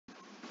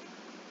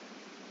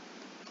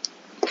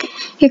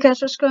Hey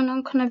guys, what's going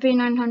on? Connor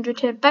B900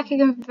 here, back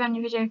again with a brand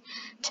new video.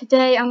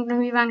 Today I'm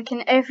going to be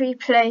ranking every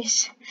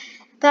place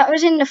that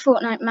was in the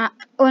Fortnite map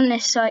on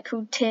this site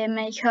called Tier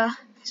Maker.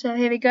 So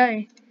here we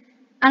go.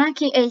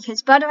 Anarchy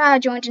Acres. By the way, I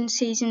joined in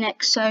Season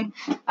X, so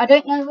I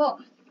don't know what.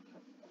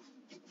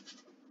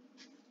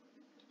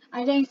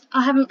 I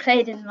haven't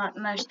played in like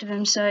most of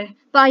them, so.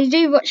 But I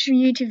do watch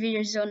YouTube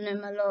videos on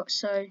them a lot,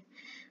 so.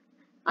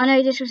 I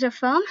know this was a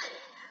farm.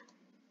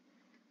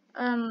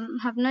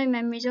 Have no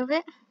memories of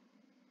it.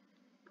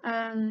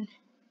 I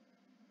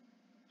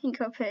think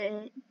I'll put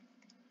it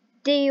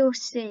D or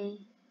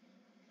C.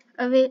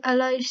 A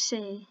low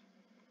C.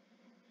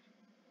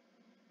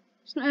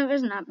 It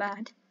wasn't that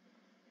bad.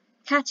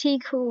 Catty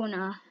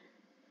Corner.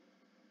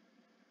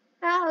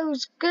 That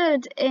was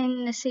good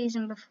in the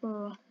season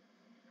before.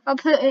 I'll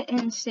put it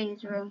in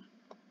C's room.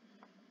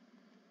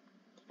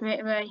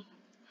 Right away.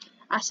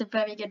 That's a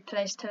very good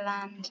place to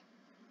land.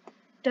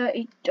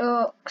 Dirty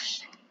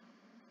Docks.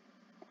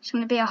 It's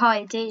going to be a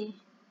high D.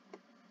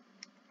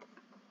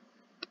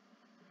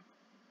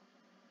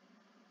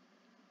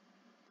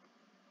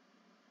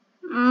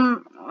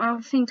 I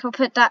think I'll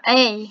put that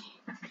A.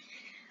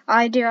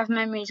 I do have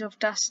memories of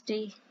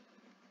Dusty.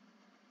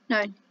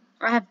 No,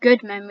 I have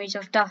good memories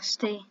of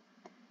Dusty.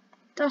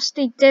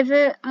 Dusty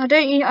Divot. I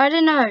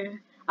don't know.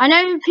 I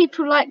know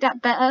people like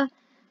that better,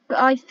 but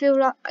I feel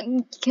like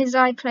because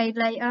I played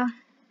later.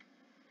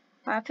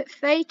 I put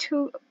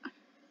Fatal.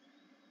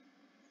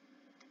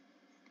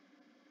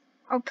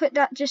 I'll put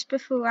that just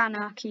before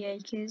Anarchy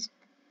Acres.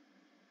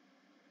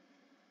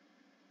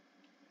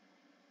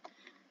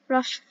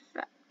 Rush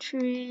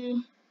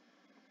Factory.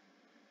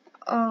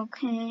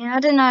 Okay, I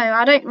don't know.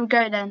 I don't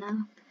go there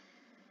now.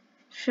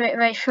 Straight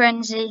away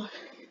Frenzy.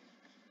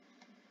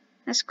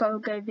 Let's go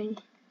B.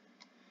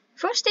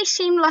 Frosty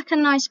seemed like a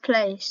nice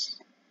place.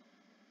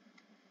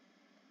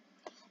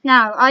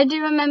 Now, I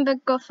do remember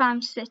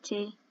Gotham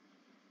City.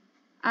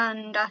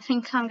 And I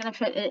think I'm going to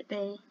put it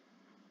B.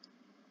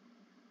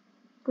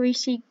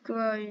 Greasy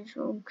Grove,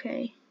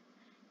 okay.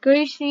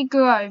 Greasy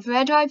Grove,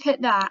 where do I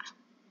put that?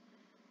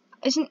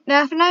 Isn't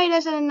there? No,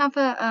 there's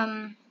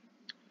another,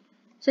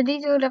 so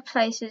these are all the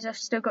places I've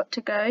still got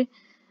to go.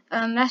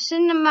 That's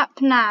in the map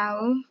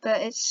now,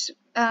 but it's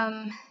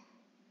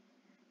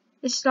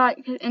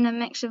like in a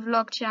mix of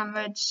Logjam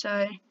Red,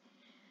 so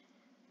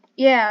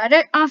yeah, I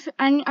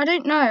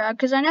don't know,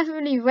 because I never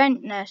really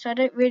went there, so I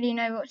don't really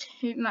know what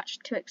too much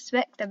to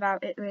expect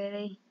about it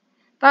really.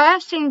 But I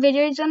have seen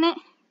videos on it,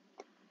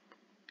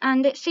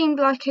 and it seemed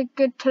like a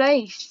good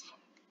place.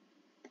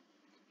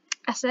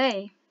 I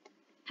say,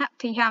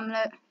 Happy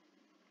Hamlet.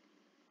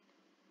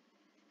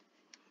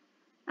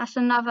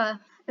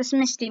 That's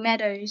Misty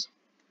Meadows.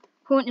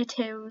 Haunted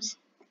Hills.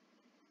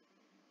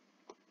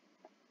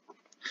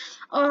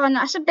 Oh, no,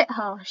 that's a bit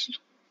harsh.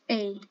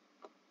 E.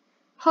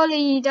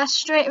 Holly, that's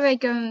straight away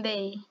going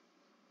B.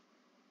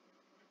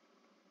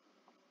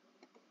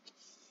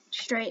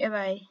 Straight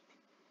away.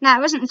 No,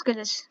 it wasn't as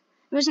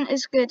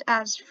good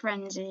as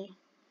Frenzy.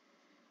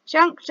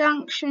 Junk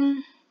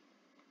Junction.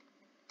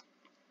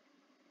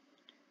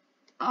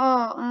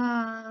 Oh,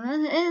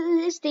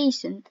 it's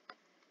decent.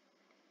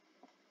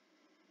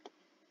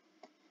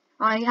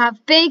 I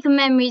have big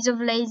memories of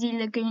Lazy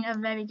Lagoon, a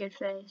very good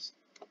place.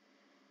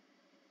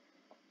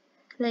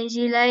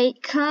 Lazy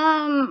Lake,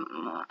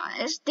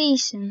 it's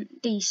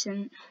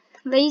decent.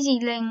 Lazy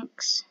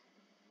Links.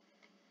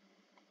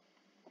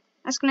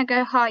 That's gonna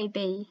go high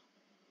B.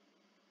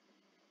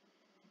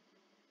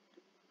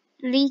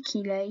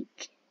 Leaky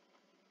Lake.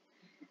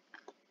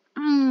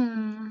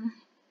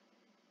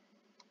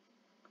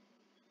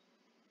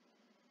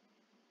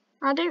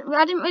 I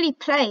didn't really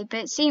play,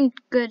 but it seemed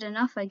good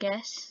enough, I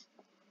guess.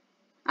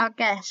 I'll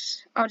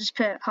just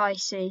put high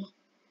C.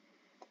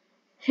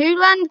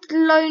 Hooland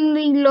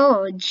Lonely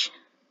Lodge.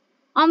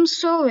 I'm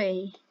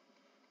sorry.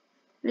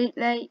 Loot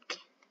Lake.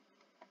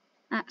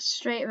 That's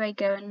straight away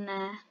going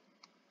there.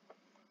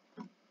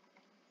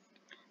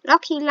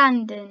 Lucky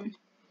Landing.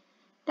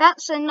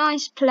 That's a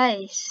nice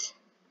place.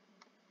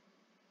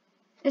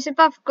 It's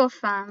above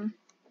Gotham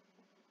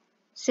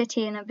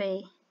City in a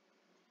B.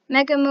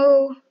 Mega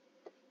Mall.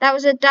 That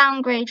was a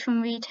downgrade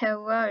from Retail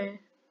Row.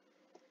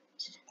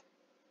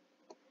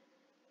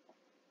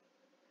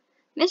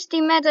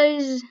 Misty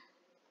Meadows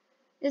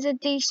is a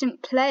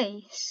decent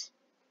place.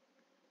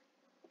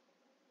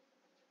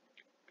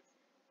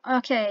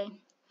 Okay.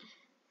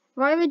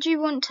 Why would you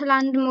want to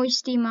land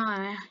Moisty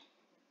Mire?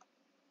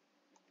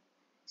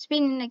 It's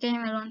been in the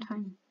game a long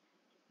time.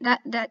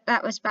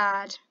 That was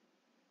bad.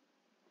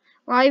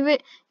 Why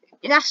would...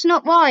 That's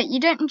not right. You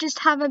don't just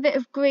have a bit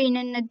of green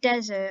in the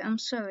desert. I'm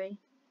sorry.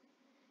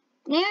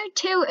 Neo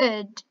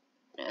Tilted.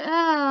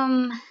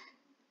 It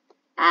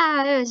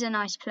was a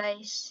nice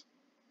place.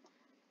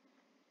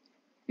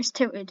 It's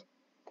tilted.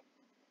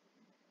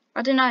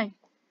 I don't know.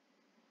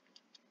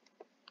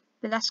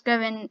 But let's go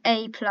in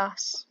A+.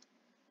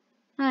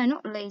 No,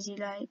 not Lazy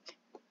Lake.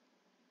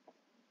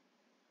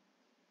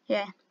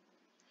 Yeah.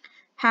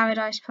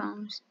 Paradise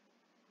Palms.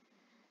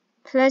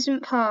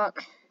 Pleasant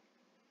Park.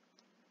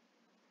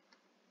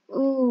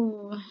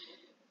 Ooh.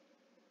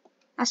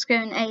 That's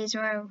going A as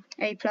well.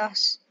 A+.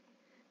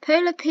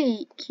 Polar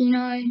Peak, you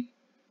know.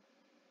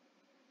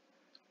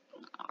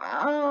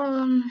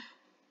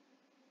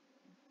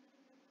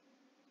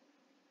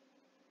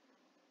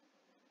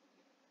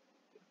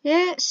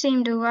 Yeah, it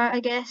seemed alright, I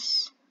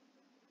guess.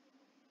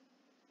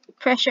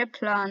 Pressure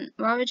plant.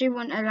 Why would you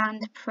want to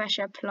land a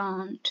pressure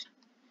plant?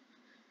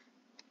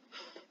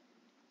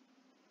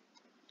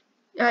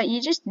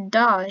 You just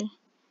die.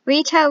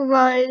 Retail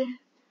row.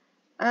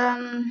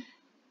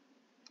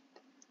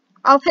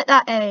 I'll put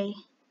that A.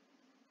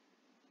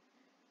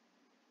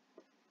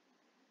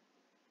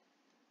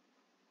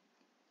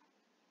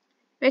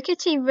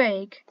 Rickety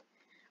rig.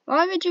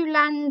 Why would you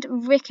land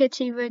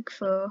rickety rig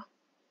for?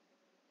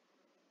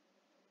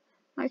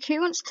 Like,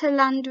 who wants to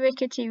land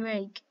rickety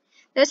rig?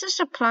 There's a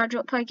supply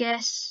drop, I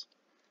guess,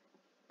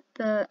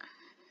 but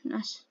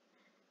that's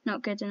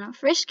not good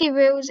enough. Risky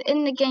wheels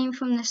in the game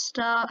from the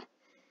start.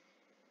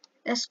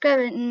 Let's go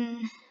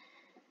in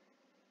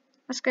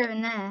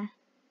there.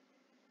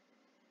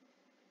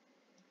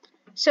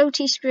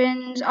 Salty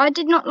Springs. I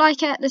did not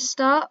like it at the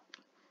start,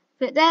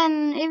 but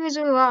then it was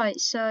alright,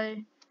 so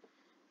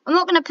I'm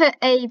not going to put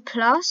A+,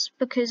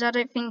 because I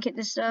don't think it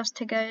deserves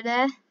to go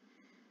there.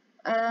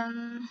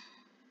 But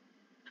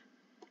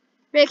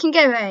it can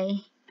go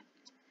A.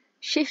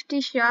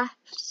 Shifty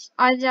Shafts.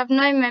 I have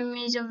no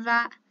memories of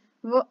that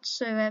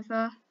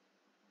whatsoever.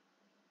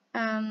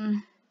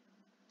 I'm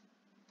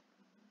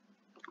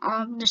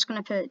just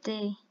going to put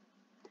D.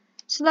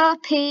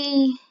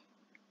 Slurpee.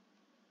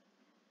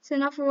 It's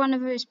another one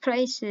of those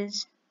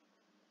places.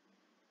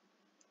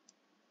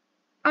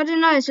 I don't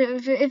know, so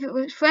if it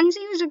was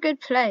Frenzy was a good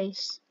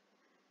place.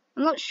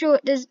 I'm not sure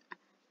it does.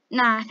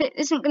 Nah, if it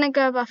isn't going to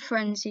go above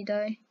Frenzy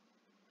though.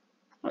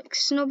 Like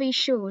Snobby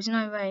Shores,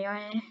 no way.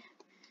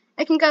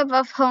 I can go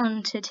above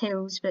Haunted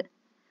Hills, but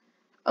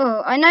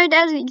oh, I know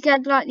you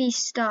get like these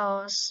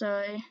stars,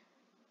 so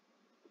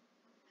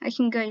I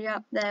can go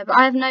up there, but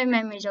I have no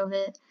memories of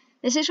it.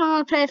 This is from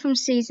a player from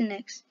Season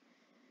X.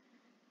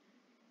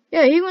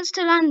 Yo, who wants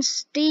to land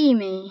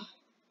Steamy?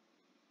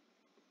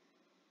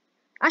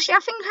 Actually, I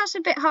think that's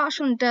a bit harsh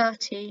on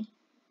Dirty.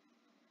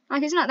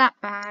 Like, it's not that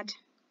bad.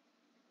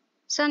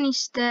 Sunny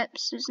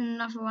Steps is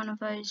another one of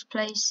those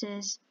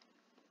places.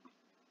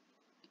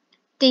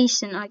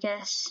 Decent, I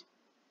guess.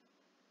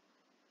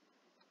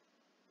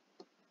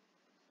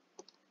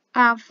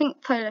 I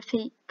think Polar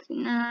Peak.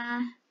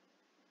 Nah.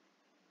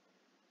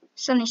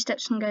 Sunny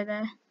Steps can go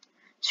there.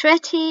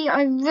 Sweaty,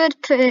 I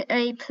would put it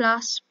A+,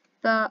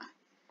 but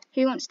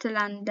who wants to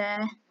land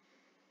there?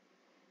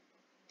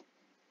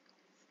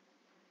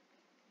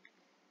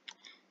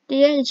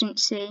 The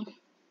Agency.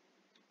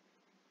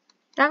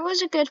 That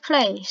was a good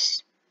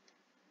place.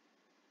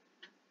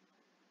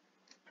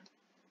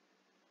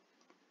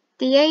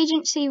 The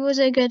Agency was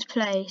a good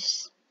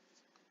place.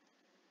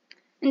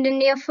 And then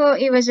the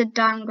Authority was a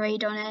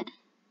downgrade on it,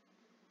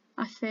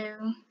 I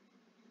feel.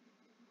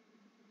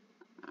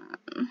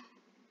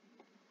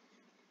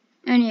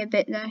 Only a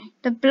bit though.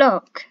 The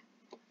Block.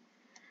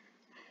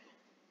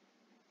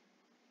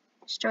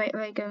 Straight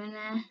away going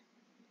there.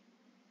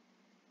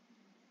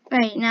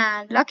 Wait,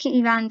 nah,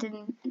 lucky landed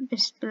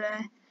just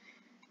below.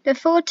 The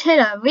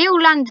Fortilla. We all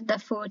landed the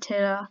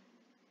Fortilla.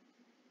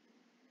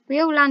 We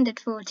all landed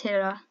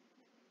Fortilla.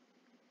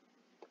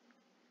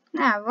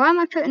 Now, why am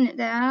I putting it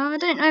there? I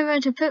don't know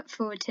where to put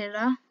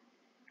Fortilla.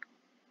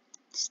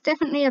 It's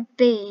definitely a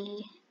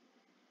B.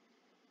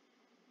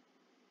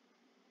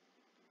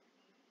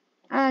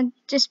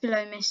 Just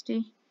below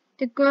Misty.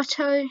 The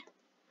Grotto.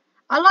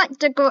 I like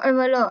the Grotto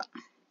a lot.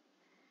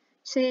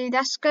 See,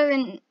 that's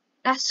going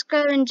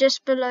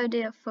just below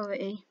the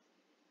Authority.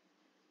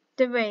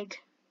 The Rig.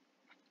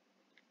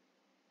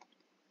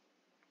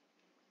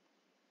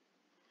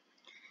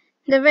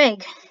 The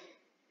Rig.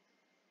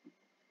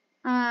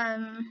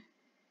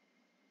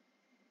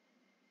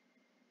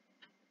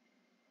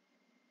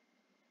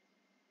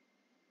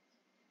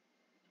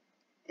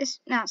 It's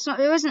not.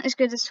 It wasn't as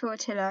good as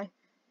Fortillo.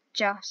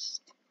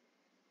 Just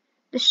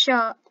the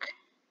Shark.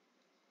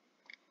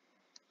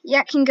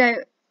 Yeah, it can go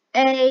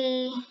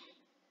A.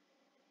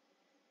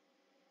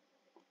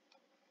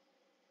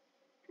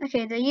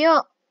 Okay, the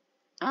Yacht.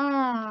 Oh,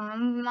 I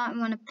might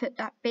want to put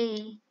that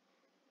B.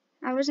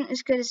 That wasn't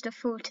as good as the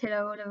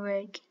Fortillo or the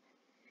Rig.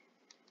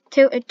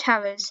 Tilted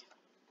Towers.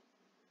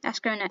 That's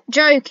going at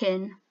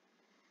joking.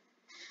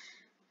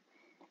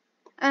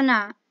 Oh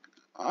no,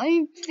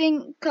 I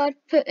think I'd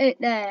put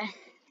it there.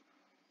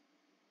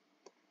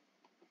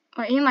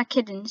 Wait, who am I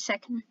kidding?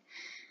 Second.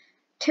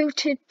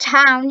 Tilted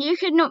Town. You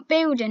could not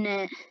build in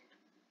it.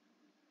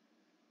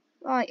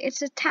 Right,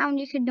 it's a town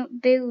you could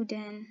not build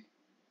in.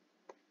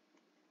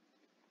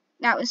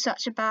 That was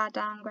such a bad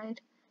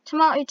downgrade.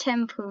 Tomato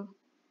Temple.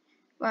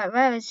 Right,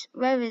 where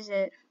is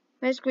it?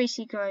 Where's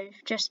Greasy Grove?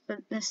 Just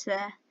this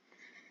there.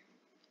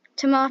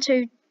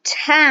 Tomato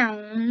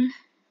Town.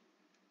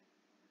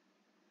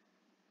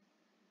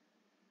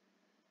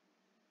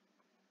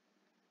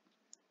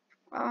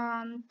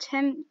 I'm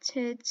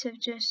tempted to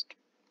just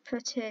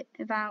put it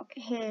about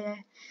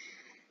here.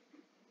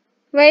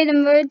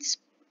 Wailing Woods,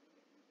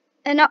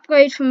 an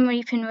upgrade from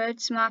Reaping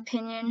Woods, in my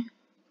opinion.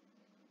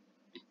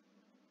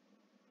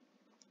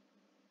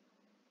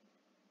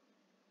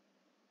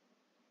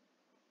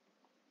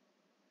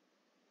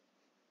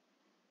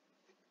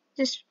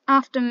 Just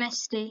after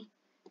Misty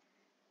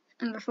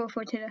and before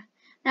Fortilla.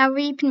 Now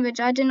Reaping Woods,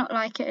 I do not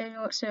like it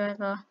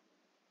whatsoever.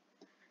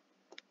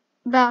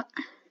 But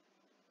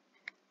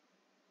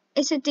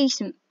it's a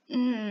decent...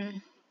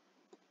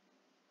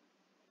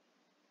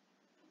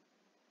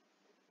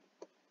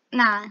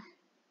 Nah.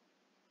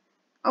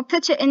 I'll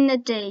put it in the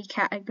D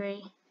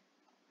category.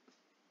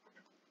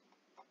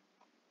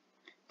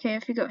 Okay,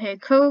 what have we got here?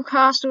 Cool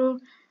Castle.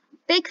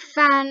 Big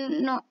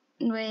fan, not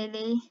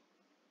really.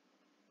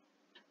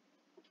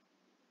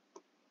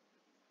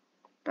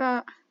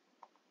 But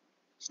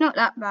it's not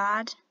that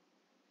bad.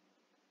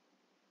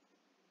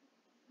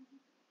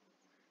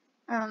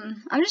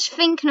 I'm just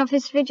thinking of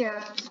his video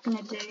I was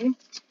gonna do,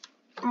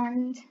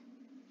 and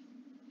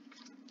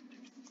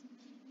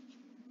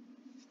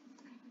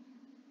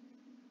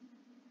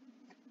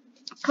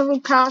Coral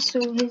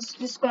Castle has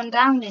just gone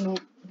down in it.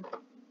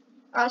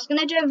 I was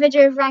gonna do a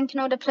video of ranking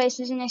all the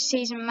places in this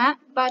season map,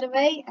 by the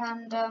way,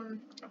 and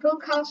Coral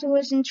Castle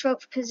was in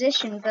 12th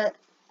position, but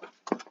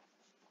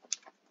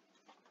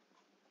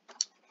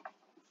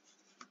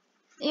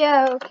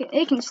yeah, okay,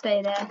 it can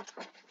stay there.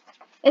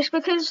 It's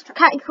because the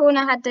Catty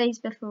Corner had days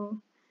before.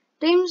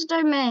 Doom's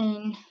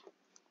Domain,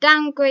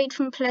 downgrade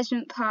from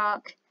Pleasant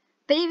Park,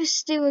 but it was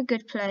still a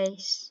good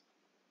place.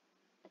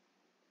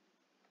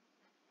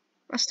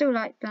 I still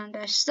like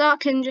Blunder.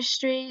 Stark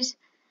Industries.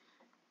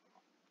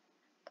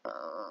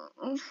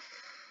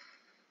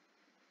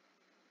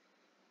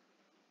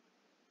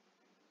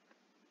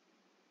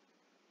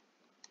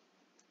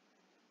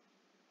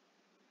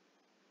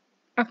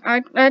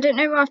 I don't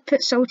know why I've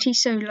put Salty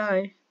so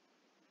low.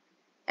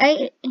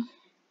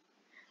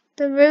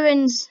 The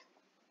Ruins,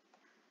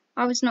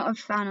 I was not a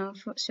fan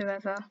of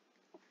whatsoever.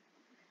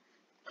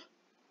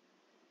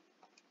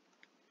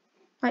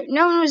 Like,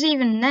 no one was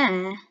even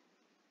there.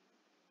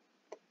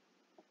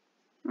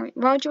 Like,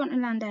 why do you want to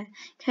land there?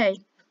 Okay,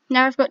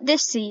 now I've got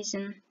this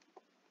season.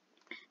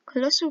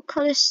 Colossal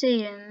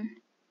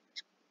Coliseum.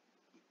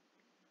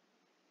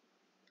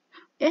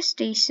 It's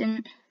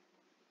decent.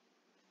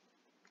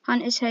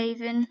 Hunter's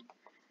Haven.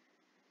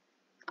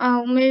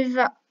 I'll move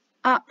that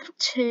up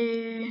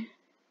to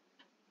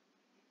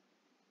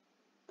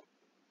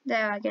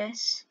there, I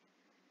guess.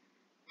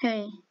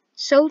 Okay,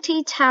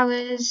 Salty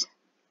Towers.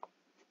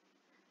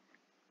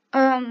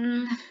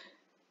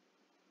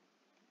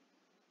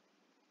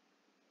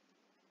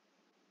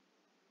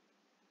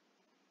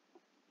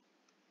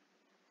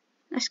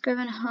 Let's go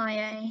in high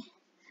A.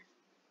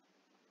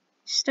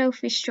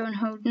 Stealthy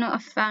Stronghold, not a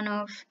fan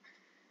of.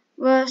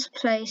 Worst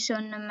place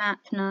on the map,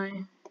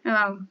 no.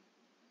 Oh.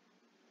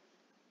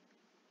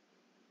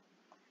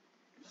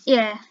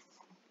 Yeah.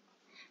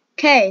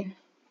 Okay.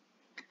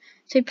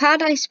 So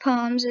Paradise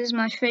Palms is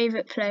my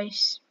favourite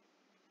place.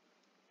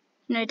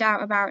 No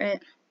doubt about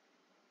it.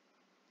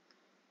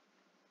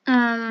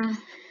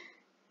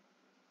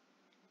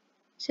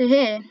 So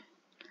here.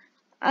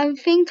 I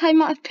think I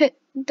might have put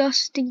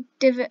Dusty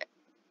Divot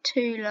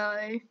too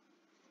low.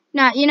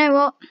 Now, you know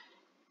what?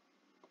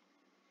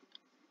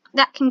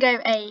 That can go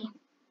A.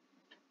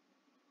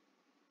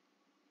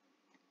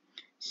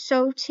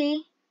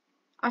 Salty.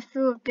 I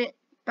feel a bit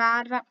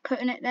bad about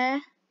putting it there.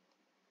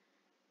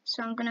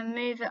 So I'm going to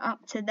move it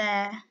up to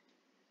there.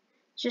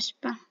 Just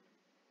there.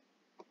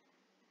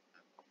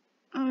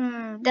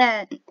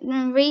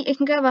 It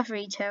can go above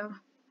Retail.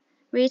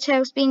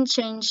 Retail's been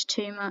changed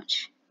too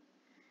much.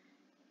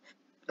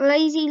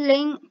 Lazy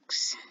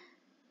Links.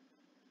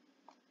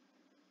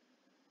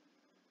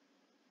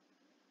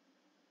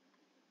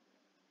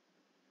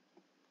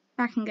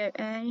 I can go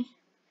A.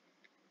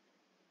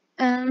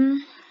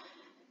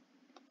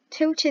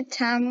 Tilted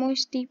Town,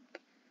 Moist Deep.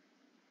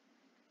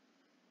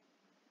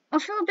 I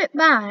feel a bit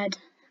bad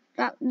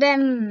about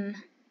them.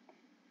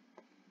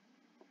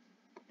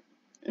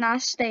 Nah,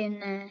 stay in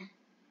there.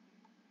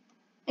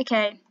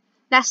 Okay,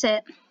 that's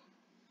it.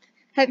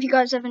 Hope you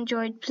guys have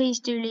enjoyed. Please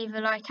do leave a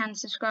like and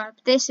subscribe.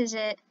 This is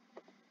it.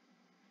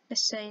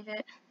 Let's save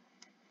it.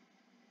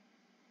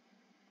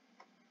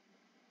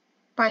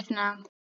 Bye for now.